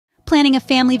planning a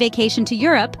family vacation to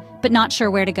Europe, but not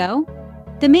sure where to go?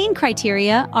 The main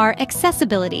criteria are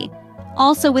accessibility,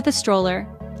 also with a stroller,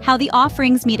 how the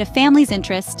offerings meet a family's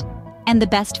interest, and the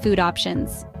best food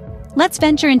options. Let's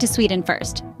venture into Sweden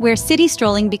first, where city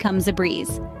strolling becomes a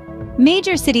breeze.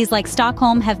 Major cities like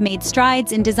Stockholm have made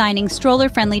strides in designing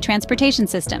stroller-friendly transportation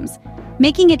systems,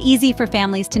 making it easy for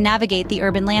families to navigate the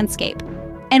urban landscape.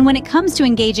 And when it comes to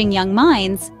engaging young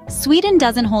minds, Sweden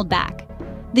doesn't hold back.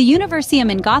 The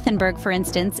Universium in Gothenburg, for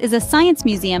instance, is a science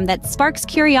museum that sparks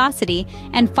curiosity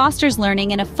and fosters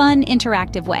learning in a fun,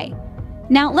 interactive way.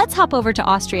 Now, let's hop over to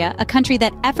Austria, a country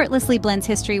that effortlessly blends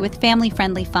history with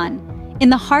family-friendly fun. In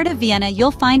the heart of Vienna, you'll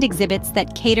find exhibits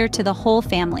that cater to the whole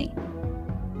family.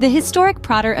 The historic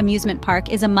Prater amusement park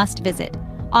is a must-visit,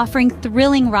 offering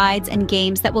thrilling rides and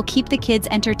games that will keep the kids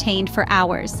entertained for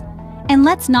hours. And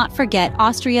let's not forget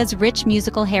Austria's rich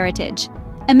musical heritage.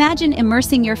 Imagine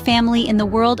immersing your family in the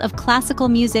world of classical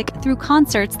music through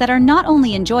concerts that are not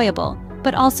only enjoyable,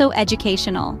 but also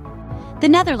educational. The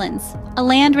Netherlands, a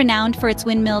land renowned for its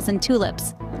windmills and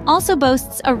tulips, also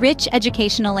boasts a rich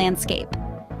educational landscape.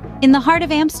 In the heart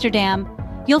of Amsterdam,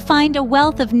 you'll find a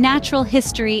wealth of natural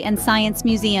history and science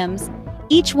museums,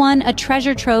 each one a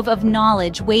treasure trove of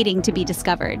knowledge waiting to be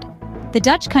discovered. The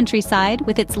Dutch countryside,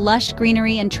 with its lush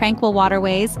greenery and tranquil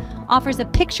waterways, offers a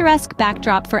picturesque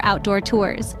backdrop for outdoor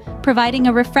tours, providing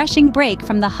a refreshing break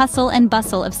from the hustle and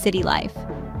bustle of city life.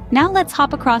 Now let's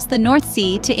hop across the North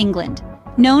Sea to England.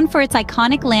 Known for its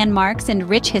iconic landmarks and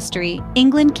rich history,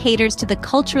 England caters to the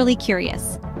culturally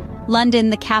curious. London,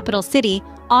 the capital city,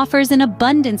 offers an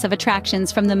abundance of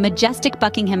attractions from the majestic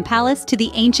Buckingham Palace to the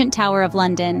ancient Tower of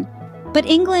London. But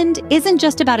England isn't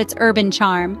just about its urban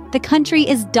charm. The country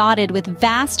is dotted with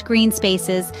vast green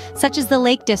spaces such as the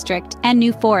Lake District and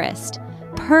New Forest,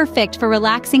 perfect for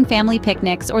relaxing family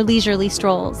picnics or leisurely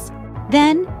strolls.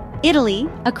 Then, Italy,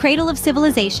 a cradle of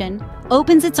civilization,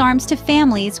 opens its arms to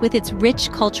families with its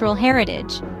rich cultural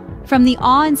heritage. From the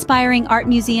awe-inspiring art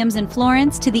museums in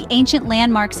Florence to the ancient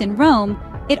landmarks in Rome,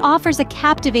 it offers a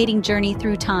captivating journey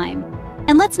through time.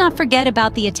 And let's not forget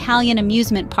about the Italian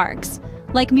amusement parks,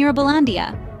 like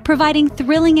Mirabilandia, providing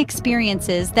thrilling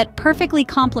experiences that perfectly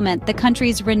complement the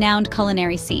country's renowned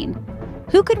culinary scene.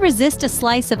 Who could resist a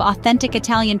slice of authentic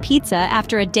Italian pizza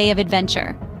after a day of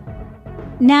adventure?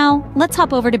 Now, let's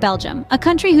hop over to Belgium, a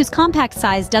country whose compact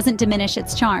size doesn't diminish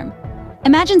its charm.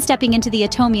 Imagine stepping into the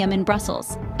Atomium in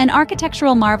Brussels, an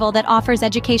architectural marvel that offers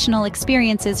educational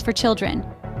experiences for children.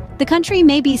 The country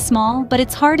may be small, but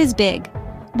its heart is big,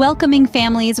 welcoming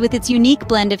families with its unique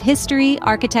blend of history,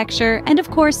 architecture, and of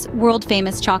course,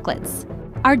 world-famous chocolates.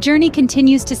 Our journey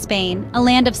continues to Spain, a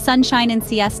land of sunshine and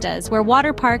siestas, where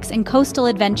water parks and coastal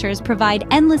adventures provide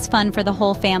endless fun for the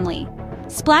whole family.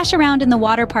 Splash around in the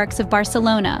water parks of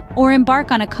Barcelona, or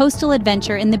embark on a coastal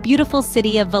adventure in the beautiful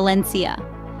city of Valencia.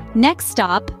 Next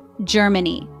stop,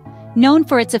 Germany. Known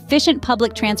for its efficient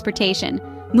public transportation,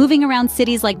 moving around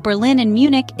cities like Berlin and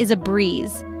Munich is a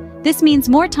breeze. This means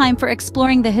more time for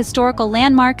exploring the historical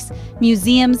landmarks,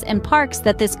 museums, and parks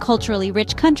that this culturally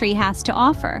rich country has to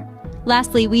offer.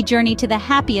 Lastly, we journey to the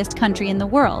happiest country in the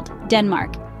world,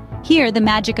 Denmark. Here, the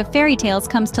magic of fairy tales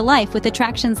comes to life with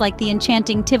attractions like the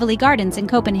enchanting Tivoli Gardens in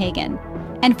Copenhagen.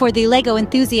 And for the Lego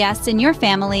enthusiasts in your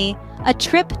family, a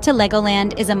trip to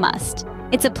Legoland is a must.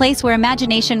 It's a place where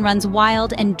imagination runs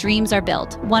wild and dreams are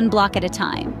built, one block at a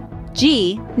time.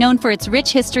 G, known for its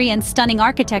rich history and stunning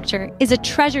architecture, is a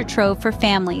treasure trove for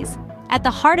families. At the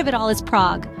heart of it all is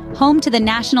Prague, home to the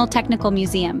National Technical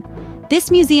Museum. This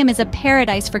museum is a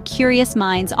paradise for curious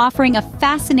minds, offering a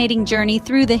fascinating journey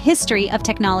through the history of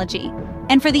technology.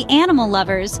 And for the animal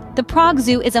lovers, the Prague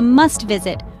Zoo is a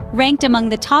must-visit, ranked among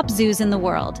the top zoos in the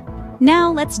world. Now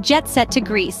let's jet set to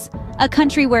Greece, a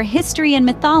country where history and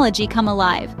mythology come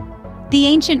alive. The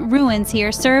ancient ruins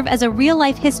here serve as a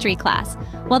real-life history class,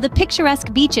 while the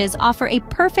picturesque beaches offer a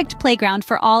perfect playground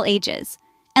for all ages.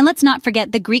 And let's not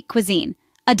forget the Greek cuisine,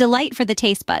 a delight for the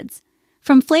taste buds.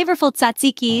 From flavorful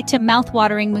tzatziki to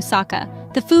mouth-watering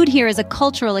moussaka, the food here is a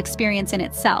cultural experience in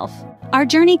itself. Our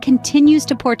journey continues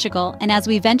to Portugal, and as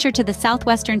we venture to the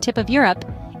southwestern tip of Europe,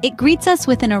 it greets us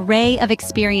with an array of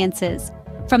experiences.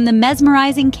 From the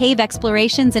mesmerizing cave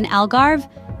explorations in Algarve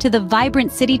to the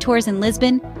vibrant city tours in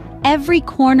Lisbon, every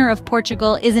corner of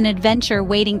Portugal is an adventure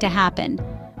waiting to happen.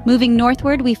 Moving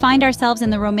northward, we find ourselves in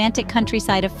the romantic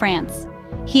countryside of France.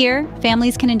 Here,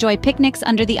 families can enjoy picnics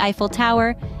under the Eiffel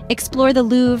Tower, explore the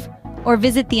Louvre, or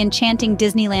visit the enchanting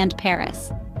Disneyland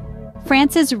Paris.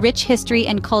 France's rich history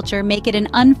and culture make it an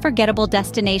unforgettable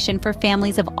destination for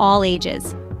families of all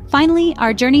ages. Finally,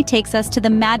 our journey takes us to the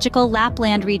magical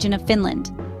Lapland region of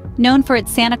Finland. Known for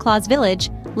its Santa Claus Village,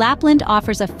 Lapland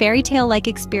offers a fairy tale-like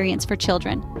experience for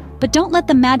children. But don't let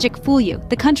the magic fool you.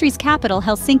 The country's capital,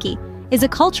 Helsinki, is a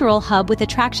cultural hub with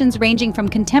attractions ranging from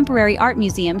contemporary art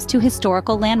museums to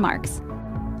historical landmarks.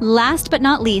 Last but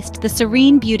not least, the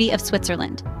serene beauty of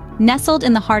Switzerland. Nestled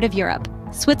in the heart of Europe,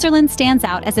 Switzerland stands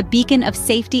out as a beacon of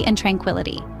safety and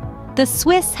tranquility. The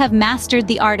Swiss have mastered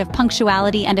the art of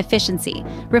punctuality and efficiency,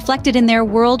 reflected in their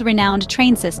world-renowned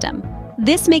train system.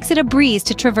 This makes it a breeze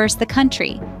to traverse the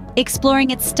country,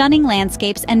 exploring its stunning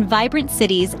landscapes and vibrant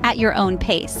cities at your own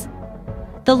pace.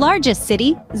 The largest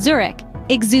city, Zurich,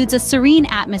 exudes a serene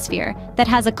atmosphere that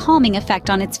has a calming effect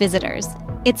on its visitors.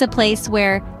 It's a place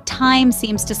where time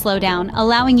seems to slow down,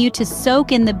 allowing you to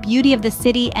soak in the beauty of the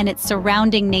city and its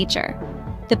surrounding nature.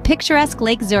 The picturesque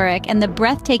Lake Zurich and the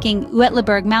breathtaking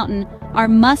Uetliberg Mountain are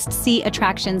must-see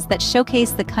attractions that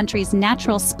showcase the country's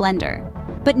natural splendor.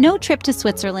 But no trip to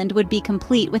Switzerland would be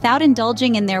complete without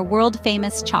indulging in their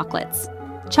world-famous chocolates.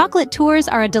 Chocolate tours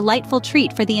are a delightful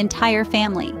treat for the entire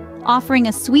family, offering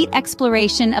a sweet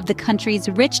exploration of the country's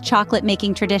rich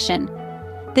chocolate-making tradition.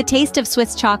 The taste of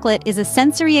Swiss chocolate is a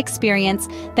sensory experience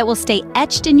that will stay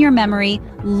etched in your memory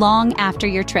long after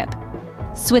your trip.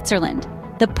 Switzerland,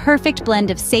 the perfect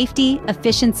blend of safety,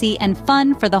 efficiency, and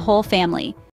fun for the whole family.